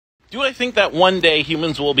Do I think that one day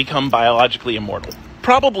humans will become biologically immortal?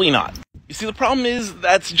 Probably not. You see, the problem is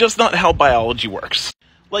that's just not how biology works.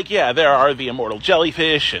 Like, yeah, there are the immortal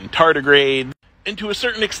jellyfish and tardigrades, and to a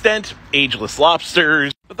certain extent, ageless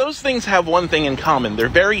lobsters. But those things have one thing in common. They're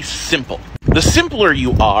very simple. The simpler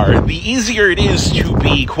you are, the easier it is to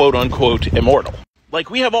be quote-unquote immortal. Like,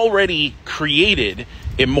 we have already created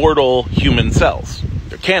immortal human cells.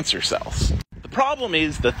 They're cancer cells. The problem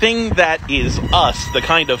is the thing that is us, the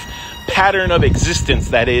kind of pattern of existence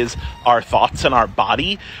that is our thoughts and our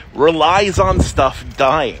body, relies on stuff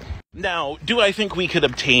dying. Now, do I think we could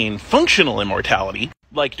obtain functional immortality?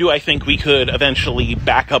 Like, do I think we could eventually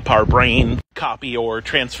back up our brain, copy or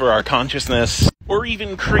transfer our consciousness, or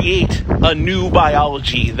even create a new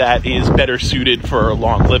biology that is better suited for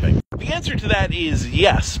long living? The answer to that is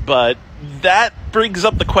yes, but that brings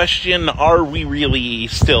up the question, are we really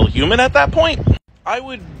still human at that point? I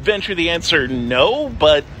would venture the answer no,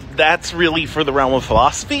 but that's really for the realm of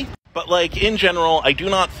philosophy. But, like, in general, I do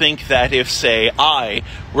not think that if, say, I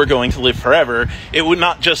were going to live forever, it would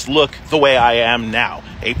not just look the way I am now,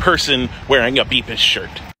 a person wearing a Beepish shirt.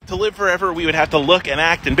 To live forever, we would have to look and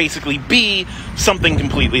act and basically be something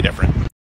completely different.